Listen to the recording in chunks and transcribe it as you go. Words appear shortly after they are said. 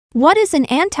What is an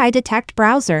AntiDetect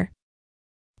browser?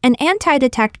 An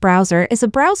AntiDetect browser is a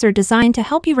browser designed to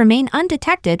help you remain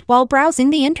undetected while browsing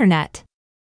the internet.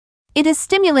 It is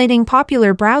stimulating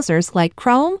popular browsers like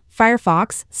Chrome,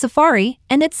 Firefox, Safari,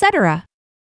 and etc.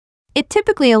 It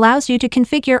typically allows you to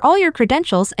configure all your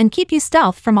credentials and keep you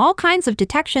stealth from all kinds of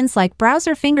detections like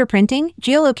browser fingerprinting,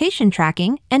 geolocation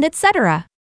tracking, and etc.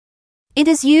 It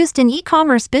is used in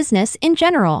e-commerce business in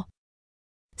general.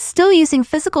 Still using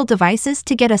physical devices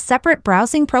to get a separate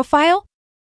browsing profile?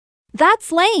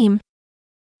 That's lame!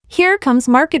 Here comes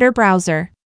MarketerBrowser.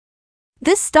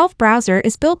 This stealth browser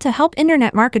is built to help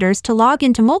internet marketers to log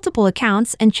into multiple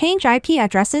accounts and change IP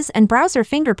addresses and browser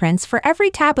fingerprints for every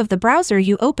tab of the browser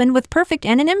you open with perfect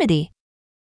anonymity.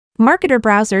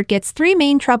 MarketerBrowser gets three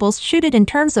main troubleshooted in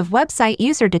terms of website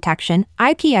user detection,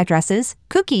 IP addresses,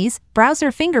 cookies,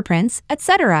 browser fingerprints,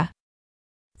 etc.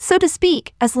 So to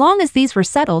speak, as long as these were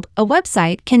settled, a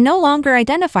website can no longer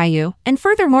identify you, and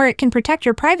furthermore it can protect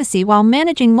your privacy while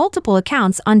managing multiple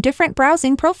accounts on different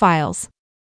browsing profiles.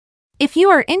 If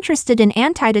you are interested in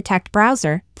AntiDetect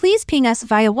browser, please ping us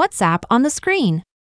via WhatsApp on the screen.